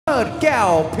ดแก้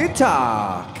วพิทั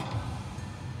กษ์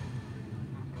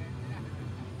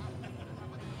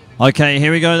Okay,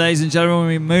 here we go, ladies and gentlemen.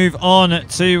 We move on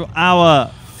to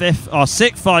our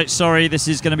sixth fight. Sorry, this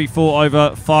is going to be fought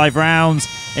over 5 rounds.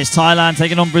 It's Thailand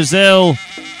taking on Brazil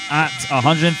at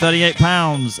 138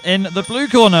 pounds. In the blue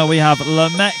corner, we have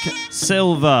Lamek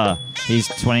Silva. He's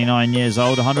 29 years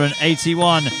old,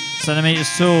 181 centimeters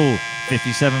tall,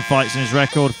 57 fights in his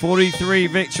record, 43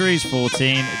 victories,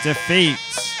 14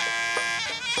 defeats.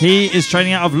 He is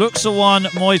training out of Luxawan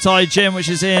Muay Thai Gym, which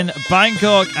is in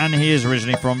Bangkok, and he is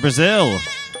originally from Brazil.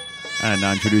 And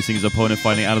now introducing his opponent,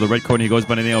 fighting out of the red corner, he goes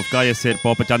by the name of Gaya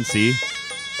Pop-ประจ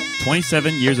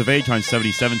 27 years of age,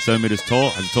 177 centimeters tall,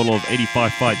 has a total of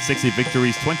 85 fights, 60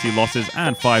 victories, 20 losses,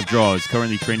 and 5 draws.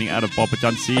 Currently training out of Pop-ปร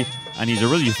ะ and he's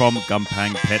originally from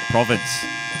Gampang Phet province.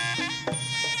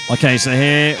 Okay, so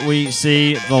here we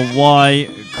see the Y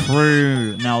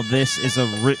Crew. Now, this is a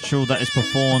ritual that is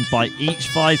performed by each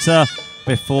fighter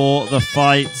before the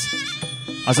fight.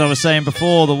 As I was saying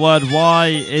before, the word Y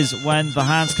is when the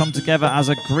hands come together as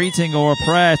a greeting or a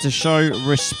prayer to show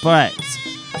respect.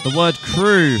 The word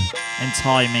crew in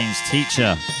Thai means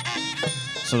teacher.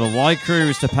 So the Y Crew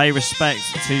is to pay respect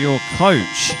to your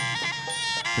coach.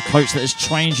 The coach that has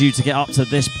trained you to get up to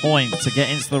this point, to get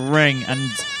into the ring and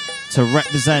to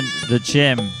represent the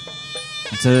gym,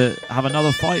 to have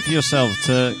another fight for yourself,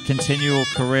 to continue your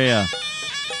career.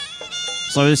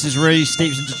 So this is really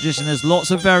steeped into tradition. There's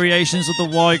lots of variations of the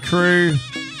Y Crew.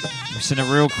 We've seen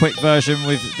a real quick version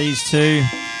with these two,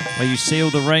 where you seal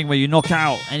the ring, where you knock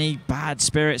out any bad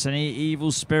spirits, any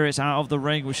evil spirits out of the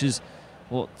ring, which is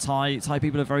what Thai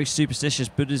people are very superstitious.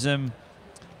 Buddhism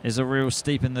is a real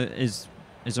steep in the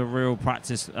is a real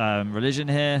practice religion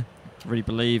here. Really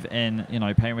believe in, you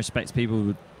know, paying respect to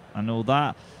people and all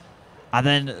that. And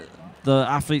then the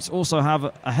athletes also have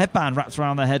a headband wrapped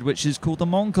around their head, which is called the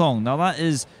mongkong. Now that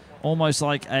is almost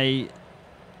like a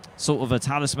sort of a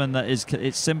talisman that is,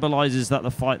 it symbolizes that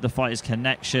the fighter's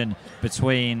connection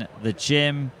between the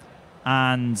gym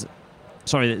and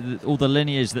all the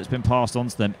lineage that's been passed on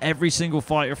to them. Every single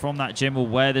fighter from that gym will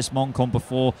wear this mongkong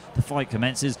before the fight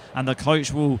commences, and the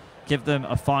coach will give them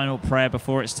a final prayer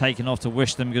before it's taken off to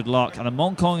wish them good luck. And the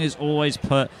mongkong is always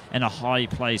put in a high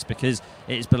place because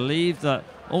it is believed that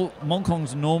all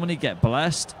mongkongs normally get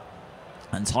blessed,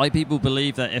 and Thai people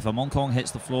believe that if a mongkong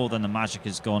hits the floor, then the magic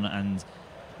is gone and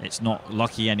it's not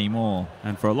lucky anymore.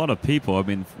 And for a lot of people, I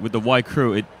mean, with the Y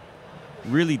Crew, it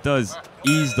really does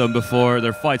ease them before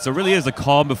their fight. So it really is a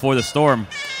calm before the storm.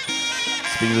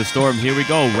 Speaking of the storm, here we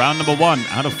go. Round number 1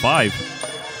 out of 5.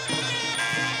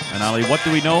 And Ali, what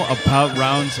do we know about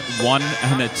rounds 1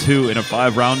 and 2 in a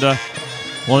 5-rounder?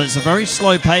 Well, it's a very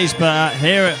slow pace, but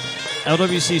here at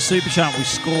LWC Super Champ, we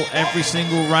score every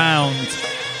single round.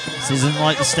 This isn't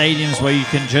like the stadiums where you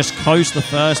can just coast the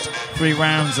first 3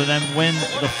 rounds and then win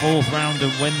the 4th round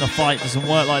and win the fight. It doesn't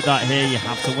work like that here. You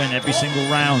have to win every single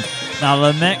round. Now,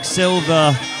 Lamek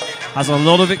Silva has a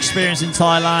lot of experience in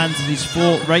Thailand. He's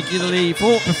fought regularly,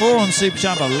 fought before on Super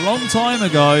Champ a long time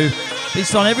ago.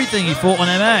 He's done everything. He fought on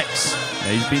MX.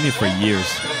 Yeah, he's been here for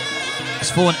years.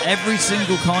 He's fought on every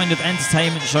single kind of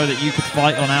entertainment show that you could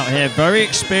fight on out here. Very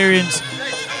experienced,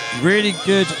 really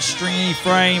good stringy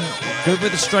frame, good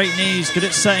with the straight knees, good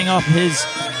at setting up his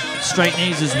straight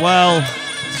knees as well.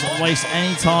 Doesn't waste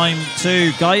any time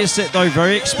too. Gaya though,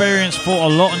 very experienced, fought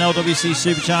a lot on LWC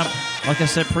Super Champ, like I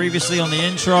said previously on the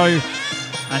intro,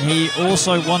 and he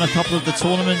also won a couple of the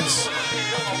tournaments.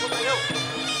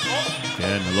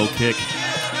 Again, a low kick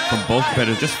from both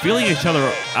competitors, just feeling each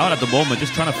other out at the moment,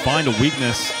 just trying to find a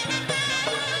weakness.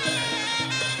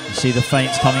 You see the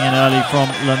feints coming in early from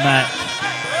Lamek.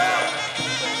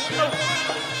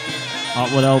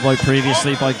 Upward elbow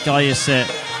previously by Gaya.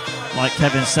 Like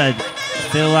Kevin said,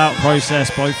 feel out process.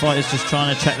 Both fighters just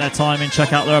trying to check their timing,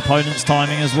 check out their opponent's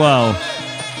timing as well.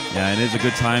 Yeah, it is a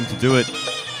good time to do it.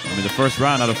 I mean, the first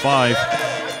round out of 5.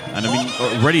 And I mean,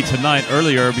 already tonight,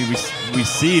 earlier, I mean, we've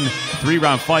seen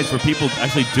 3-round fights where people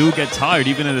actually do get tired,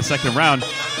 even in the 2nd round.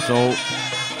 So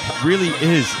it really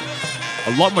is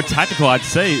a lot more tactical, I'd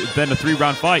say, than a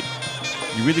 3-round fight.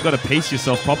 You really got to pace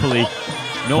yourself properly,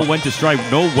 know when to strike,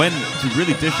 know when to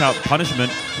really dish out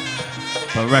punishment.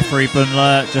 But referee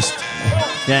Bunler just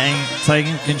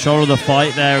taking control of the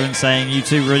fight there and saying, you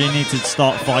two really need to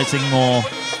start fighting more.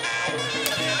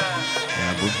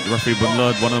 Referee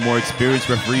Bunlud, one of the more experienced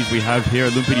referees we have here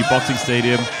at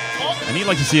lumpineeboxingstadium, and he'd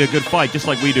like to see a good fight, just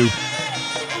like we do.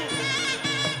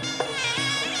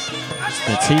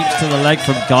 The teeps to the leg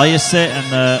from Gaya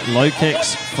and the low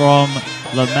kicks from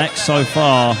Lamek so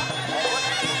far.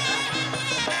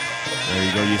 There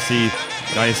you go. You see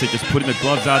Gaiasit just putting the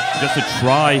gloves out just to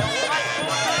try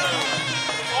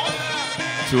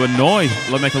to annoy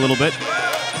LWC a little bit.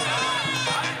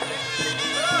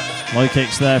 Low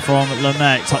kicks there from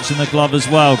LWC, touching the glove as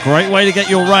well. Great way to get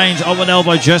your range. Up an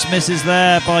elbow just misses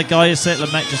there by Gaiasit.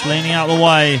 LWC just leaning out of the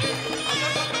way.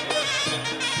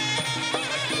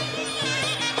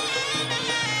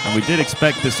 And we did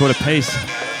expect this sort of pace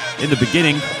in the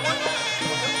beginning.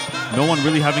 No one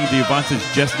really having the advantage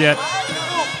just yet.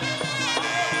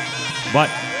 But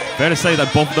fair to say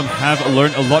that both of them have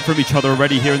learned a lot from each other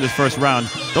already here in this first round.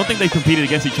 Don't think they've competed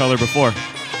against each other before.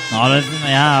 No, I don't think they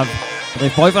have. But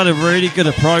they've both had a really good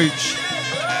approach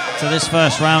to this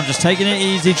first round. Just taking it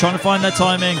easy, trying to find their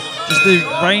timing. Just the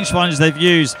range finders they've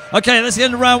used. Okay, let's get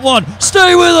into round one.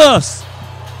 Stay with us!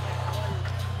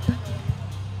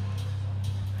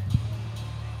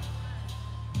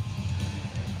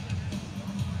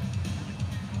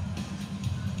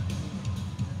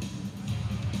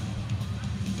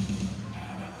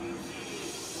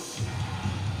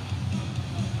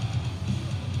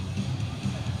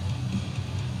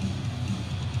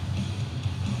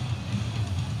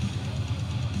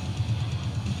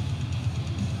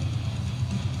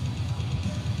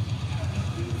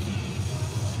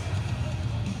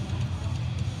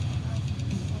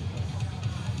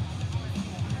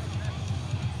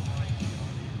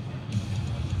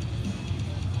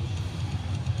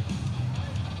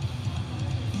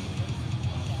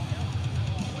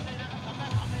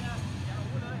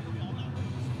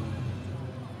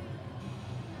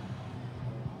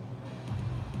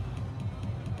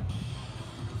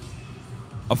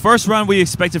 A first round we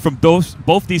expected from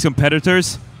both these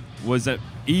competitors was an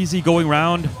easy going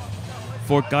round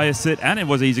for Gaiasit, and it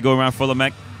was an easy going round for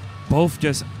LWC. Both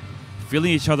just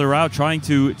feeling each other out, trying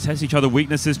to test each other's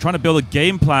weaknesses, trying to build a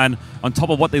game plan on top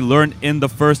of what they learned in the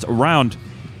first round.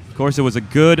 Of course, it was a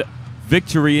good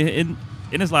victory in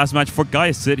his last match for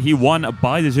Gaiasit. He won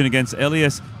by decision against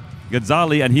Elias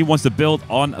Ghazali, and he wants to build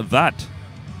on that.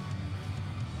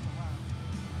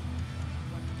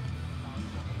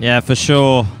 Yeah, for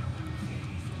sure.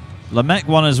 LWC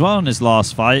won as well in his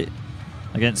last fight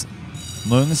against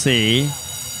Muang Si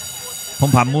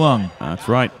Pumpan Muang. That's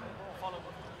right.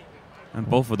 And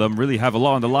both of them really have a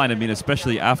lot on the line. I mean,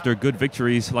 especially after good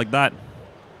victories like that.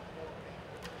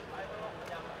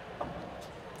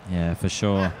 Yeah, for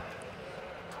sure.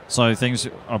 So things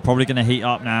are probably going to heat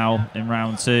up now in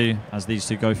round two as these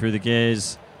two go through the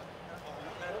gears.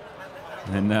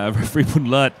 And referee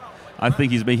Punlut, I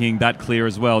think he's making that clear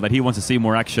as well, that he wants to see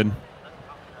more action.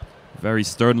 Very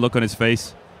stern look on his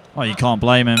face. Well, you can't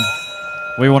blame him.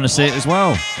 We want to see it as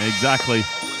well. Exactly.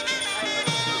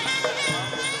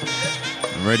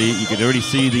 Already, you can already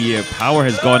see the power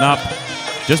has gone up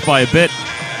just by a bit.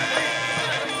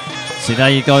 See,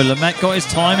 there you go. LWC got his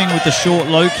timing with the short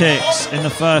low kicks in the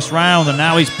first round, and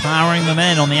now he's powering them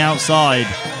in on the outside.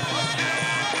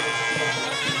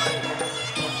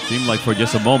 Seemed like for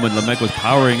just a moment, LWC was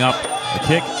powering up the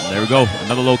kick. There we go.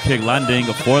 Another low kick landing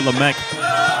for LWC.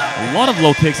 A lot of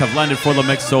low kicks have landed for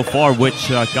LWC so far, which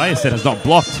Gaiasit has not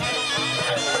blocked.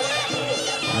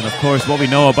 And of course, what we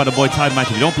know about a Muay Thai match,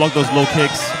 if you don't block those low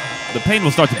kicks, the pain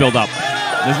will start to build up.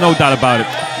 There's no doubt about it.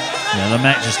 Yeah,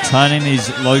 LWC just turning these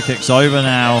low kicks over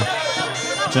now,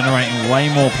 generating way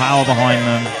more power behind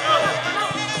them.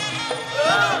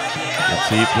 Let's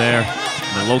see it there.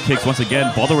 And the low kicks once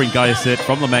again bothering Gaiasit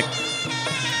from LWC.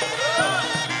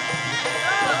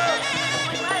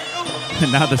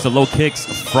 And now there's the low kicks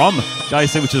from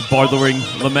Gaiasit, which is bothering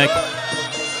LWC.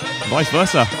 Vice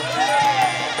versa.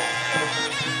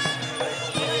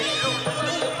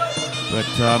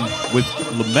 But with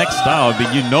LWC's style, I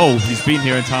mean, you know he's been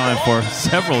here in Thailand for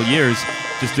several years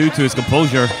just due to his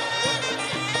composure.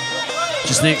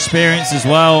 Just the experience as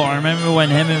well. I remember when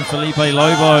him and Felipe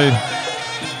Lobo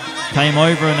came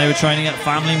over and they were training at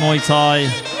Family Muay Thai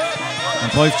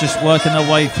and both just working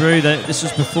their way through. This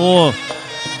was before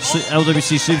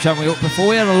LWC Super Champ, before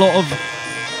we had a lot of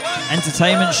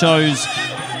entertainment shows,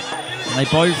 and they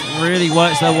both really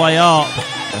worked their way up.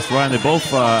 That's right, and they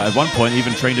both at one point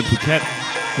even trained in Phuket.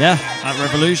 Yeah, at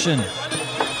Revolution.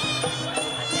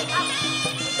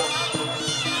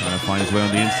 Trying to find his way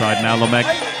on the inside now, LWC.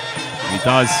 He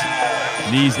does.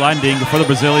 Knees landing for the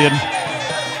Brazilian.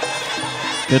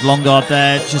 Good long guard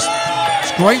there. Just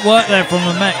it's great work there from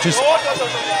LWC. Just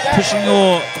pushing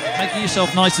making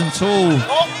yourself nice and tall,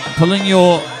 pulling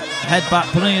your head back,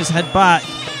 pulling his head back,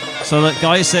 so that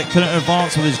Gaiasit couldn't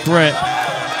advance with his grip.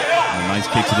 A nice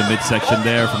kick to the midsection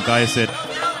there from Gaiasit.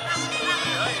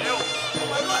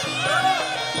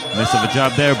 Miss of a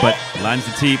jab there, but lands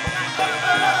the teep.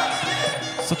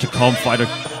 Such a calm fighter,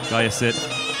 Gaiasit.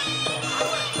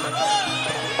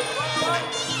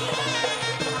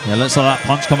 Yeah, looks like that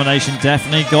punch combination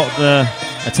definitely got the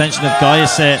attention of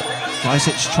Gayasit.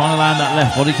 Gayasit's trying to land that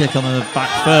left body kick on the back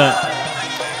foot.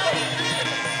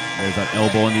 There's that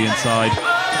elbow on the inside.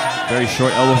 Very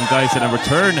short elbow from Gayasit and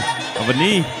return of a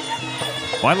knee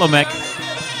by LW.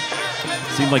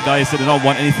 Seemed like Gayasit did not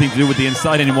want anything to do with the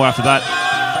inside anymore after that.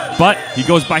 But he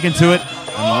goes back into it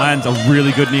and lands a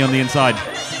really good knee on the inside.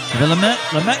 But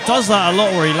LW does that a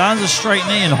lot, where he lands a straight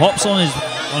knee and hops on his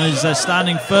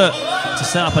standing foot to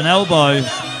set up an elbow.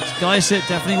 Gayasit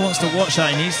definitely wants to watch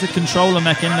that. He needs to control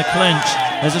LW in the clinch.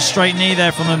 There's a straight knee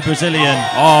there from the Brazilian.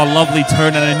 Oh, lovely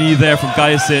turn and a knee there from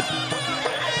Gayasit.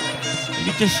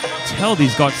 You can just tell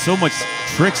he's got so much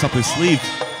tricks up his sleeve.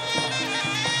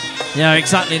 Yeah,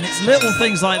 exactly. And it's little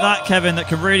things like that, Kevin, that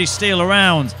can really steal a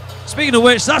round. Speaking of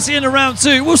which, that's the end of round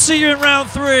 2. We'll see you in round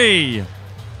 3.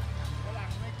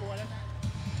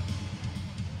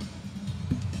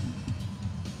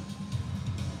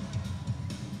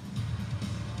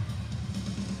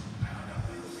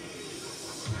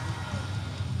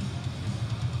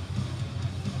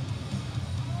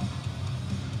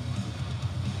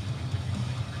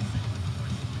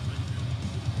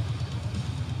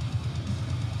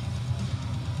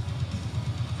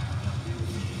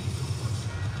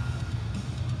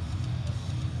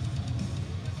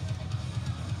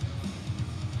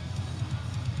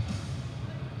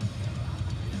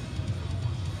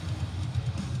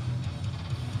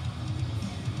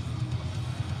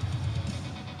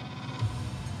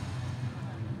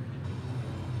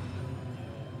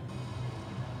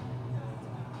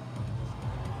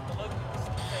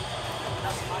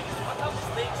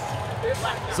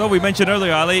 So we mentioned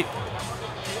earlier, Ali,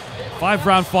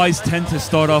 5-round fights tend to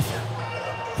start off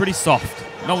pretty soft.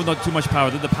 Not too much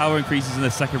power. Then the power increases in the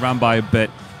second round by a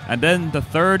bit. And then the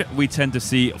third, we tend to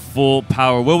see full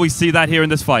power. Will we see that here in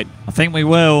this fight? I think we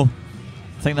will.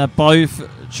 I think they're both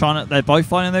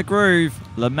finding their groove.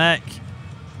 LW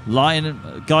lighting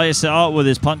Gayasit up with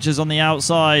his punches on the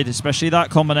outside, especially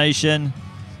that combination.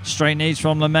 Straight knees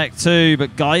from LW too,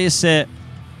 but Gayasit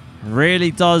really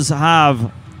does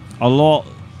have a lot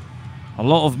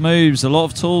of moves, a lot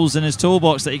of tools in his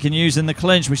toolbox that he can use in the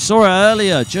clinch. We saw it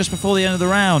earlier, just before the end of the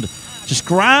round. Just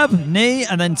grab, knee,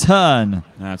 and then turn.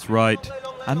 That's right.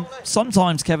 And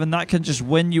sometimes, Kevin, that can just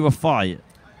win you a fight.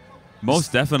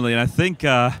 Most definitely. And I think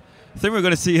we're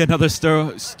going to see another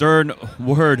stern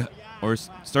word, or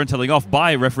stern telling off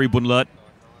by referee Bunlut.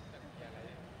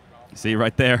 See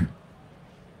right there.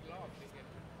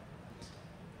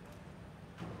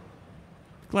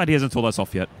 Glad he hasn't told us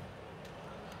off yet.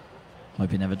 Hope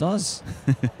he never does.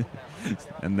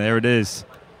 And there it is.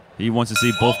 He wants to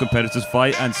see both competitors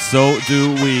fight, and so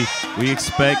do we. We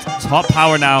expect top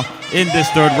power now in this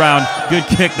third round. Good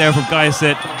kick there from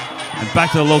Gayasit. And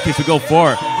back to the low kicks we go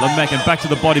for LW, and back to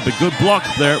the body, but good block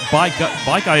there by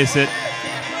Gayasit.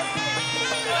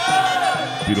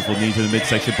 Beautiful knee to the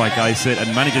midsection by Gayasit,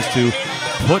 and manages to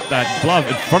put that glove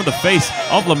in front of the face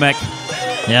of LW.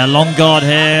 Yeah, long guard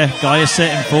here.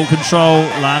 Gayasit in full control,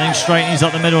 landing straight knees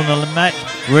up the middle, and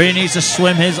LW really needs to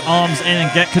swim his arms in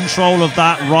and get control of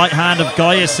that right hand of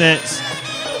Gayasit's.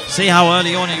 See how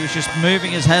early on he was just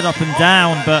moving his head up and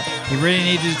down, but he really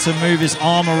needed to move his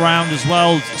arm around as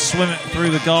well, swim it through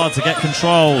the guard to get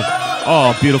control.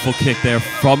 Oh, beautiful kick there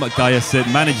from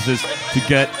Gayasit. Manages to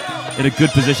get in a good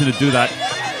position to do that.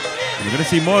 And we're going to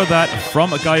see more of that from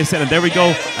Gayasit. And there we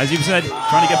go, as you've said,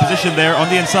 trying to get position there on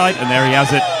the inside, and there he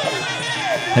has it.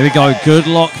 Here we go, good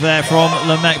lock there from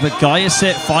LW, but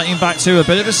Gayasit fighting back to a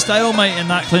bit of a stalemate in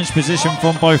that clinch position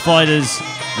from both fighters.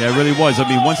 Yeah, it really was. I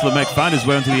mean, once LW found his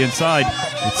way onto the inside,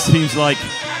 it seems like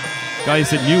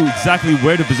Gayasit knew exactly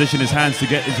where to position his hands to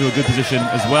get into a good position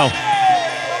as well.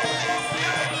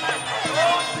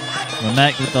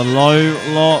 LW with the low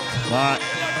lock, that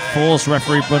forced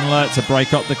referee Bunlut to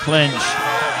break up the clinch.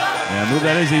 Yeah, a move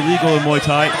that is illegal in Muay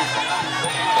Thai.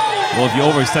 Well, if you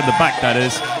overextend the back, that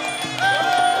is.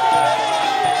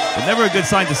 But never a good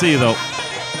sign to see, though.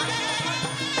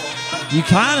 You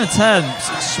can attempt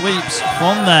sweeps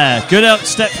from there. Good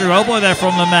step through elbow there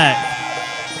from LW.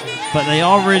 But they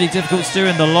are really difficult to do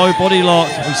in the low body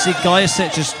lock. We see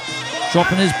Gayasit just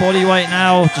dropping his body weight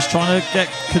now, just trying to get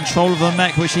control of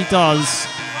LW, which he does.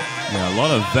 Yeah, a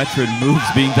lot of veteran moves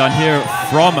being done here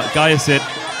from Gayasit.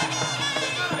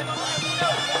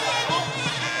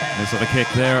 Miss of a kick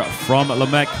there from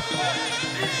LW.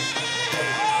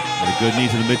 And a good knee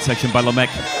to the midsection by LW.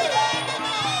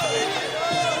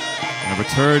 And a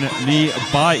return knee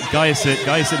by Gayasit.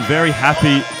 Gayasit very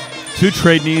happy to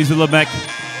trade knees with LW.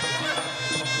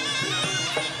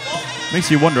 Makes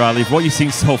you wonder, Ali, if what you've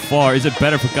seen so far, is it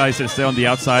better for Gayasit to stay on the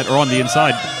outside or on the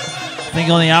inside? I think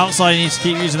on the outside he needs to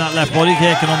keep using that left body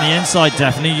kick, and on the inside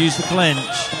definitely use the clinch.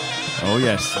 Oh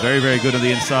yes, very, very good on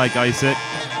the inside, Gaisit.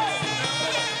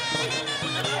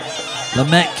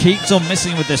 LeMec keeps on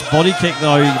missing with this body kick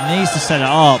though. He needs to set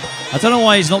it up. I don't know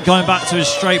why he's not going back to his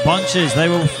straight punches. They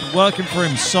were working for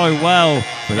him so well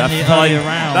in the earlier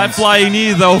rounds. That flying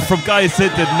knee though from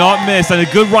Gaisit did not miss, and a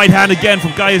good right hand again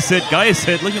from Gaisit.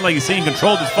 Gaisit looking like he's in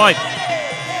control of this fight.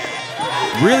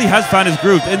 Really has found his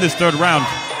groove in this third round.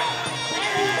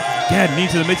 Again, knee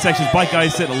to the midsections by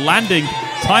Gaisit, landing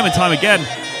time and time again.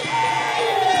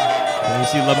 There you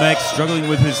see LeMec struggling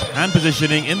with his hand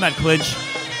positioning in that clinch.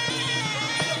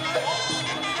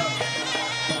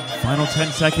 Final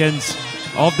 10 seconds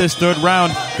of this third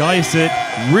round. Gaisit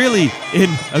really in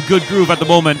a good groove at the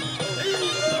moment.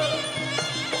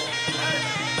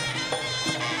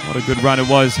 What a good round it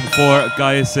was for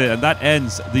Gaisit, and that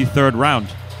ends the third round.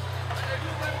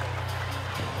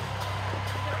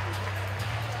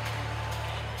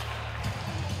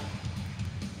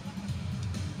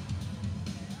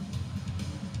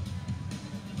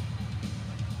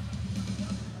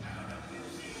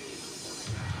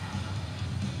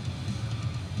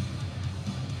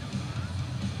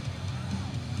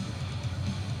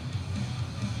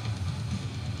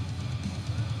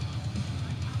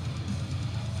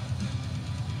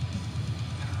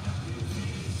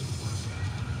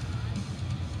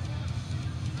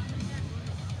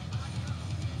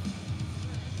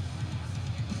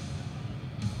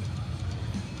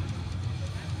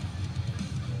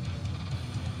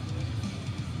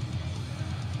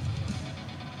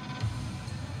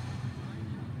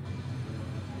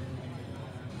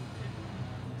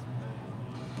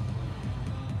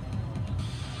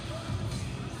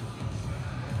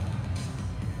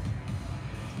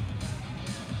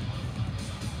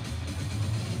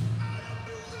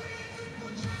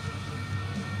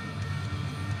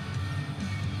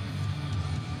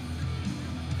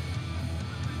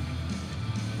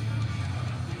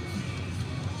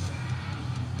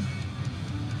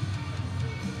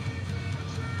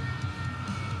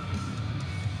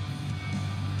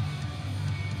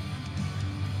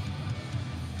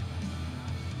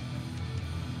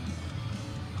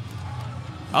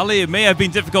 Ali, it may have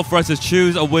been difficult for us to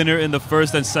choose a winner in the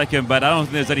first and second, but I don't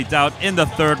think there's any doubt in the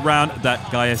third round that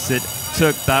Gaisit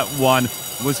took that one.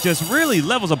 Was just really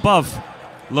levels above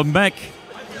LeMec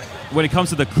when it comes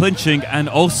to the clinching and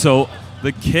also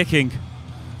the kicking.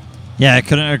 Yeah, I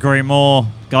couldn't agree more.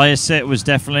 Gaisit was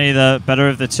definitely the better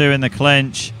of the two in the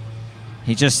clinch.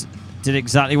 He just did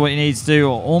exactly what he needs to do,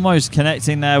 almost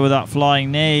connecting there with that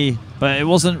flying knee, but it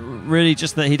wasn't really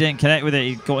just that he didn't connect with it,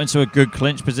 he got into a good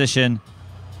clinch position.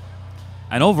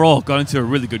 And overall, got into a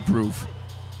really good groove.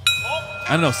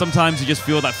 I don't know, sometimes you just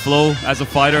feel that flow as a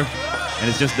fighter, and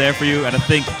it's just there for you, and I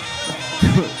think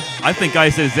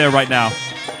Gaisit is there right now.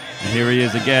 And here he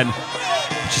is again.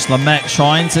 Just LeMec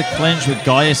trying to clinch with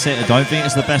Gaisit. I don't think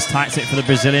it's the best tactic for the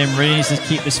Brazilian. Really needs to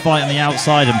keep this fight on the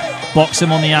outside and box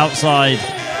him on the outside.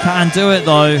 Can do it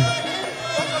though.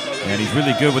 And he's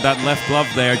really good with that left glove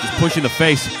there, just pushing the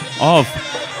face of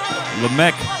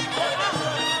LeMec.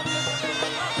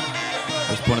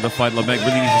 This point of the fight, LeMec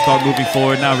really needs to start moving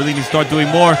forward now, really needs to start doing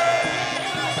more.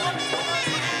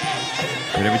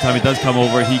 But every time he does come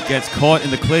over, he gets caught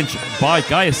in the clinch by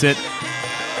Gaisit.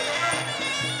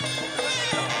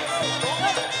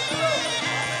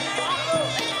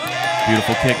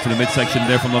 Beautiful kick to the midsection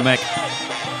there from LeMec.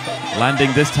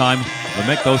 Landing this time.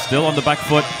 LeMec though still on the back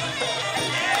foot.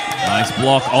 Nice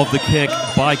block of the kick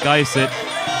by Gaisit.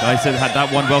 Gaisit had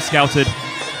that one well scouted.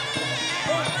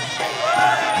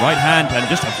 Right hand and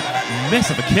just a miss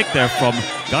of a kick there from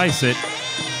Gaisit.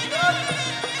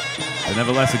 But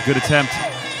nevertheless, a good attempt.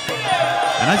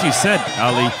 And as you said,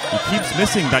 Ali, he keeps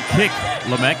missing that kick,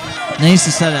 LeMec. Needs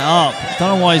to set it up.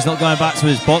 Don't know why he's not going back to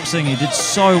his boxing. He did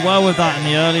so well with that in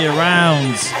the earlier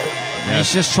rounds. Yeah.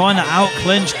 He's just trying to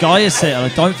out-clinch Gaisit. I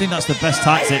don't think that's the best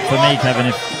tactic for me, Kevin.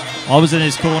 If I was in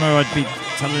his corner, I'd be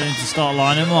telling him to start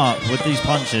lining him up with these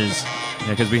punches.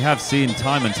 Yeah, because we have seen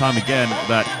time and time again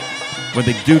that when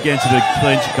they do get into the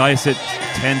clinch, Gaisit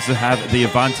tends to have the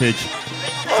advantage.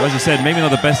 So as you said, maybe not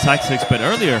the best tactics, but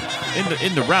earlier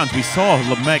in the rounds, we saw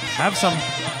LeMec have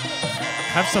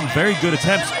some very good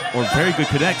attempts or very good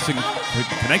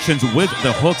connections with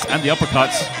the hooks and the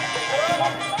uppercuts.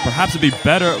 Perhaps it'd be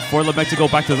better for LeMec to go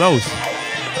back to those.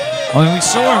 I mean, we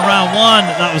saw in round one,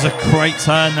 that was a great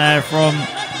turn there from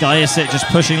Gaisit, just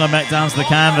pushing LeMec down to the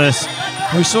canvas.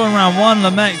 We saw in round one,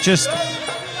 LeMec just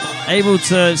able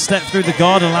to step through the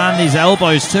guard and land these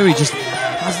elbows too. He just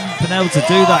hasn't been able to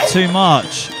do that too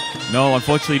much. No,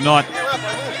 unfortunately not.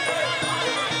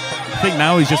 think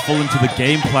now he's just fallen to the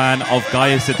game plan of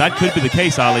Gaius. That could be the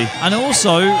case, Ali. And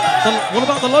also, what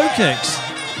about the low kicks?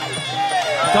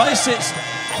 Gaius's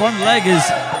front leg is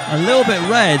a little bit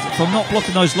red from not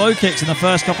blocking those low kicks in the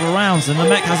first couple of rounds, and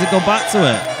LeMec hasn't gone back to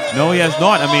it. No, he has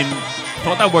not. I mean,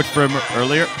 thought that worked for him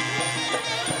earlier.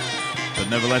 But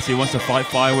nevertheless, he wants to fight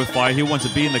fire with fire. He wants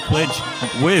to be in the clinch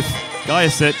with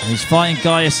Gaius. He's fighting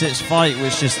Gaius's fight,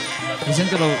 which just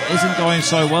isn't going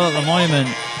so well at the moment.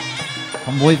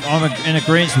 I'm in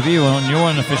agreement with you on your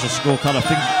unofficial scorecard. I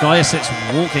think Gaius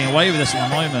walking away with this at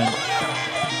the moment.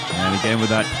 And again with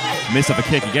that miss of a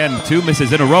kick. Again, 2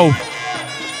 misses in a row.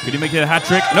 Could he make it a hat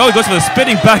trick? No, he goes for the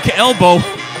spinning back elbow.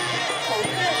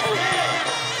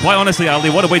 Quite honestly, Ali,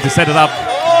 what a way to set it up.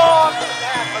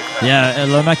 Yeah,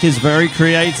 LeMec is very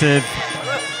creative,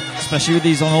 especially with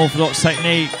these unorthodox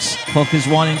techniques. Clock is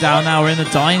winding down now. We're in the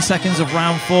dying seconds of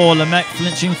round 4. LeMec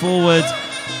flinching forward,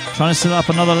 trying to set up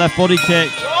another left body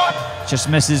kick. Just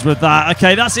misses with that.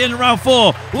 Okay, that's the end of round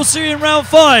 4. We'll see you in round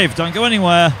 5. Don't go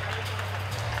anywhere.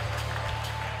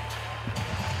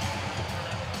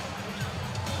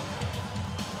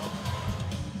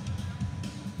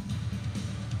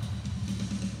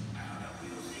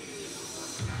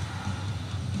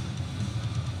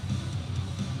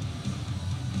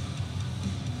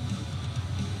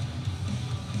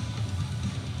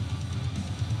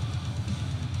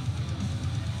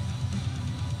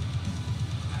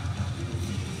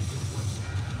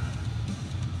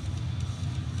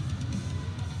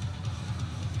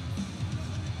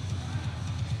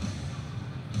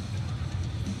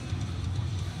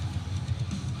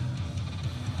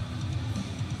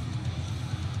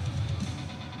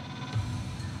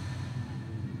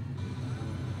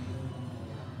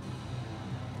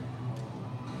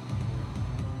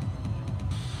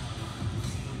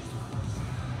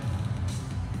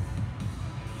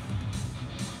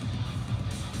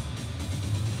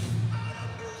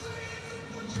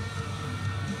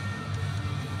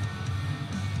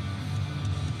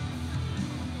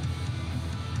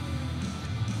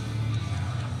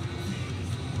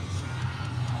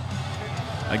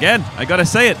 Again, I gotta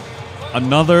say it.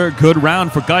 Another good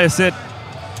round for Gaius. I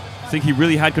think he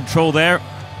really had control there.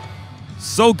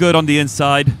 So good on the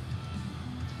inside.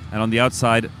 And on the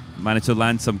outside, managed to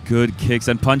land some good kicks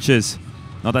and punches.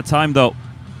 Not that time, though.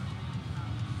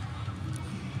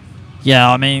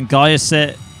 Yeah, I mean, Gaius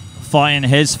fighting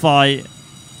his fight.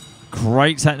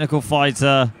 Great technical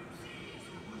fighter.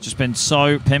 Just been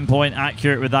so pinpoint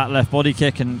accurate with that left body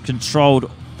kick and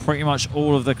controlled pretty much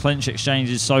all of the clinch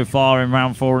exchanges so far in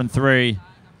round 4 and 3.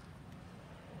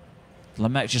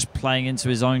 LeMec just playing into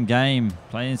his own game.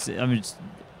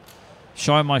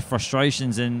 Showing my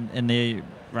frustrations in the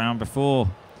round before.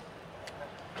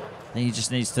 I think he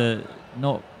just needs to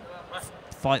not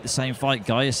fight the same fight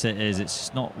Gaius is. It's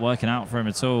just not working out for him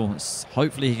at all.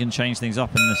 Hopefully he can change things up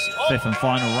in this 5th and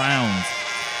final round.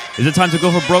 Is it time to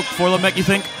go for broke for LeMec, you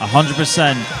think?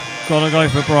 100%. Gotta go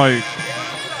for broke.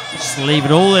 Just leave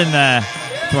it all in there.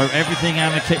 Throw everything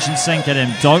out of the kitchen sink at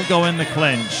him. Don't go in the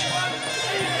clinch.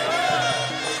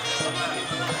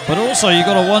 But also, you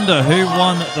got to wonder who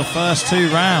won the first 2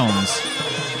 rounds.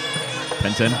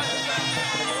 10-10.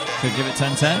 Could give it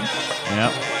 10-10.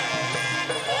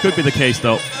 Yeah. Could be the case,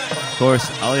 though. Of course,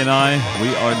 Ali and I, we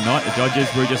are not the judges.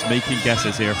 We're just making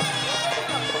guesses here.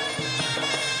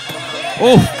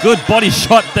 Oh, good body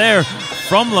shot there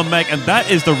from LeMec, and that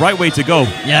is the right way to go.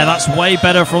 Yeah, that's way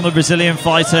better from the Brazilian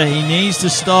fighter. He needs to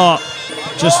start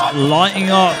just lighting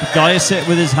up Gaius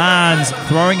with his hands,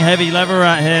 throwing heavy lever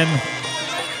at him.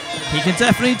 He can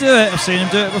definitely do it. I've seen him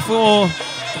do it before.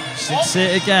 Just need to see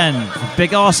it again.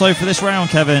 Big arso for this round,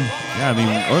 Kevin. Yeah, I mean,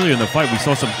 earlier in the fight, we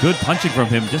saw some good punching from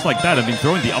him, just like that. I mean,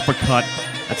 throwing the uppercut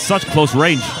at such close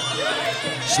range.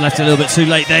 Just left it a little bit too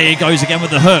late. There he goes again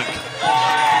with the hook.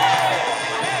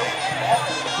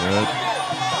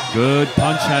 Good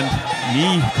punch and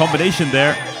knee combination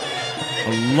there.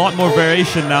 A lot more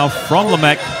variation now from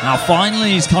LeMec. Now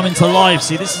finally he's coming to life.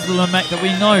 See, this is the LeMec that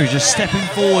we know, just stepping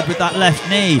forward with that left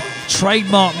knee.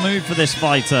 Trademark move for this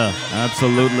fighter.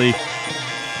 Absolutely.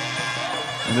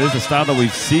 And it is a style that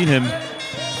we've seen him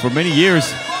for many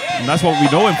years, and that's what we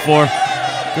know him for.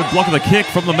 Good block of the kick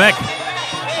from LeMec.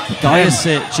 Gaius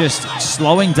just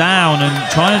slowing down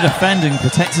and trying to defend and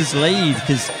protect his lead,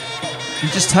 because you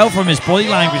can just tell from his body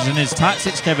language and his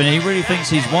tactics, Kevin, he really thinks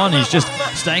he's won. He's just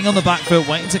staying on the back foot,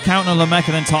 waiting to counter LeMec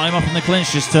and then tie him up in the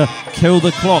clinch just to kill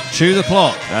the clock, chew the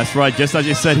clock. That's right, just as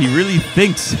you said, he really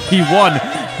thinks he won.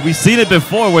 We've seen it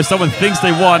before where someone thinks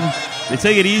they won. They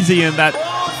take it easy in that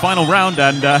final round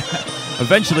and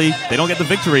eventually they don't get the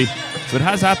victory. So it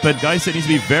has happened. Gaius needs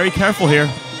to be very careful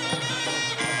here.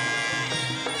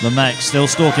 Lamek still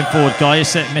stalking forward.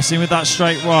 Gaiaset missing with that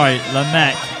straight right.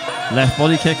 Lamek left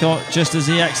body kick just as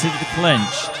he exited the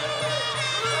clinch.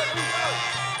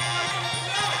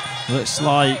 Looks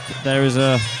like there is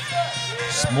a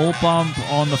small bump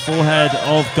on the forehead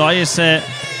of Gaiaset.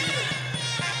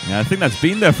 Yeah, I think that's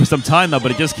been there for some time now,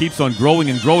 but it just keeps on growing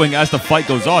and growing as the fight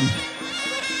goes on.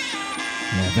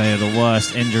 Yeah, they are the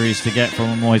worst injuries to get from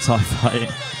a Muay Thai fight.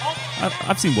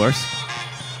 I've seen worse.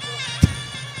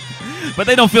 But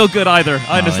they don't feel good either.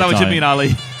 I understand what you mean,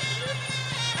 Ali.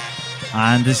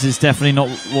 And this is definitely not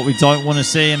what we don't want to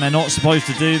see, and they're not supposed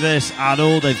to do this at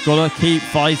all. They've got to keep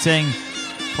fighting.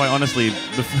 Quite honestly,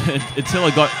 until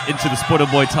I got into the sport of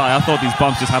Muay Thai, I thought these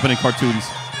bumps just happened in cartoons.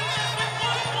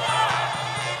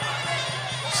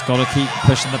 Just got to keep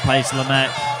pushing the pace, Lamek.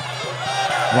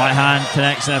 Right hand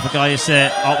connects there for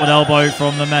Gaiaset. Upward elbow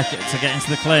from Lamek to get into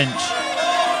the clinch.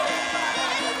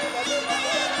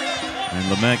 And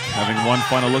Lamek having one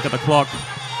final look at the clock.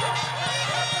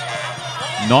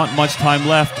 Not much time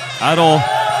left at all.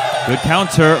 Good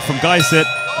counter from Gaiaset,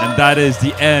 and that is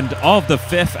the end of the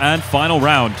fifth and final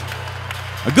round.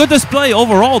 A good display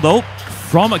overall, though,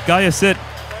 from Gaiaset.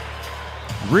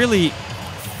 Really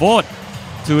fought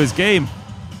to his game.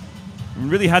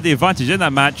 Really had the advantage in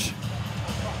that match.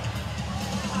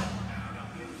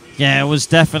 Yeah, it was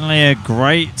definitely a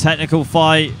great technical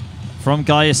fight from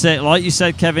Gaiaset. Like you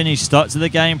said, Kevin, he stuck to the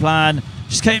game plan.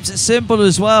 Just keeps it simple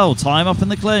as well. Time up in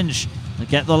the clinch.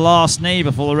 Get the last knee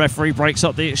before the referee breaks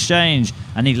up the exchange.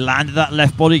 And he landed that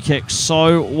left body kick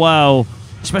so well.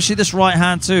 Especially this right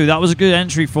hand too. That was a good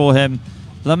entry for him.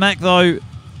 Lamek, though,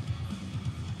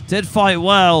 did fight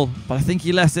well, but I think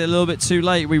he left it a little bit too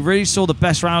late. We really saw the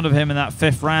best round of him in that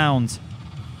fifth round.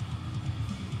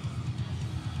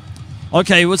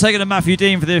 Okay, we're taking to Matthew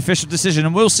Dean for the official decision,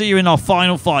 and we'll see you in our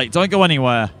final fight. Don't go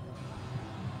anywhere.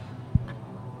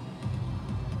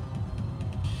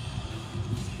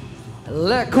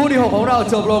 และคู่ที่ 6 ของเรา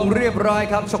จบลงเรียบร้อย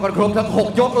ครับชกกันครบทั้ง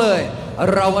 6 ยกเลย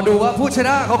เรามาดูว่าผู้ชน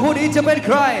ะของคู่นี้จะเป็นใ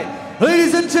คร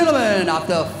Ladies and gentlemen,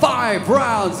 after 5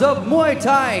 rounds of Muay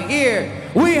Thai here,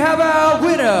 we have our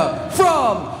winner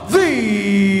from the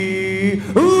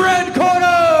red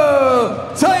corner,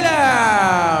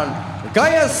 Thailand,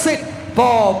 Gaiaset ป.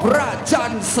ประจั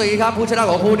นศรีครับผู้ชนะ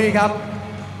ของคู่นี้ครับ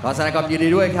ขอแสดงความยินดี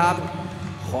ด้วยครับ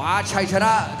คว้าชัยชน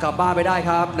ะกลับบ้านไปได้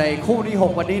ครับในคู่ที่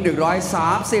 6 วันนี้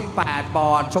 138 ป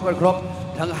อนด์ชกกันครบ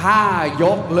ทั้ง 5 ย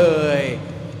กเลย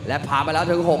และผ่านไปแล้ว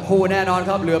ถึง 6 คู่แน่นอน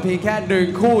ครับเหลือเพียงแค่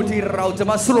 1 คู่ที่เราจะ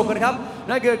มาสรุปกันครับ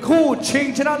นั่นคือคู่ชิง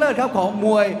ชนะเลิศครับของม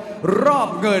วยรอบ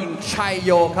เงินชัยโ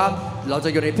ยครับเราจะ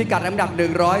อยู่ในพิกัดน้ำหนัก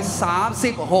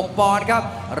 136 ปอนด์ครับ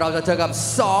เราจะเจอกับ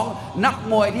 2 นัก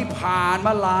มวยที่ผ่านม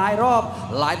าหลายรอบ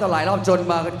หลายต่อหลายรอบจน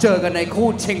มาเจอกันในคู่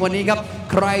ชิงวันนี้ครับ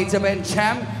ใครจะเป็นแช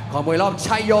มป์ของมวยรอบ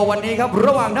ชัยโยวันนี้ครับร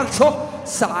ะหว่างนักชก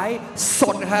สายส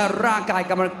ดนะฮะร่างกาย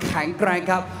กำลังแข็งแกร่ง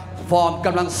ครับฟอร์มก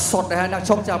ำลังสดนะฮะนัก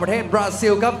ชกจากประเทศบราซิ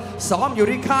ลครับซ้อมอยู่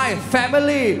ที่ค่าย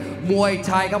Family มวยไ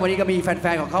ทยครับวันนี้ก็มีแฟ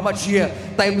นๆของเขามาเชียร์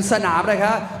เต็มสนามเลยค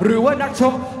รับหรือว่านักช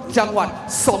กจังหวัด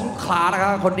สงขลานะครั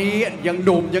บคนนี้ยังห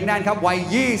นุ่มยังแน่นครับวั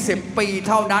ย 20 ปี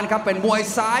เท่านั้นครับเป็นมวย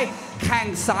ซ้ายแข้ง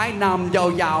ซ้ายนำย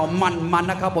าวๆมัน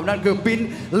นะครับผมนั่นคือบิน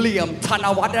เหลี่ยมธน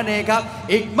วัฒน์นั่นเองครับ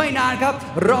อีกไม่นานครับ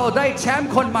เราได้แชม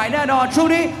ป์คนใหม่แน่นอนช่วง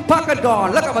นี้พักกันก่อน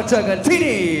แล้วกลับมาเจอกันที่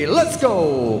นี่ Let's go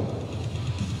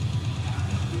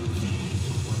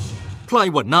พลาย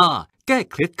วันหน้าแก้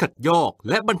เคล็ดขัดยอก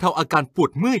และบรรเทาอาการปว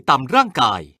ดเมื่อยตามร่างก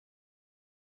าย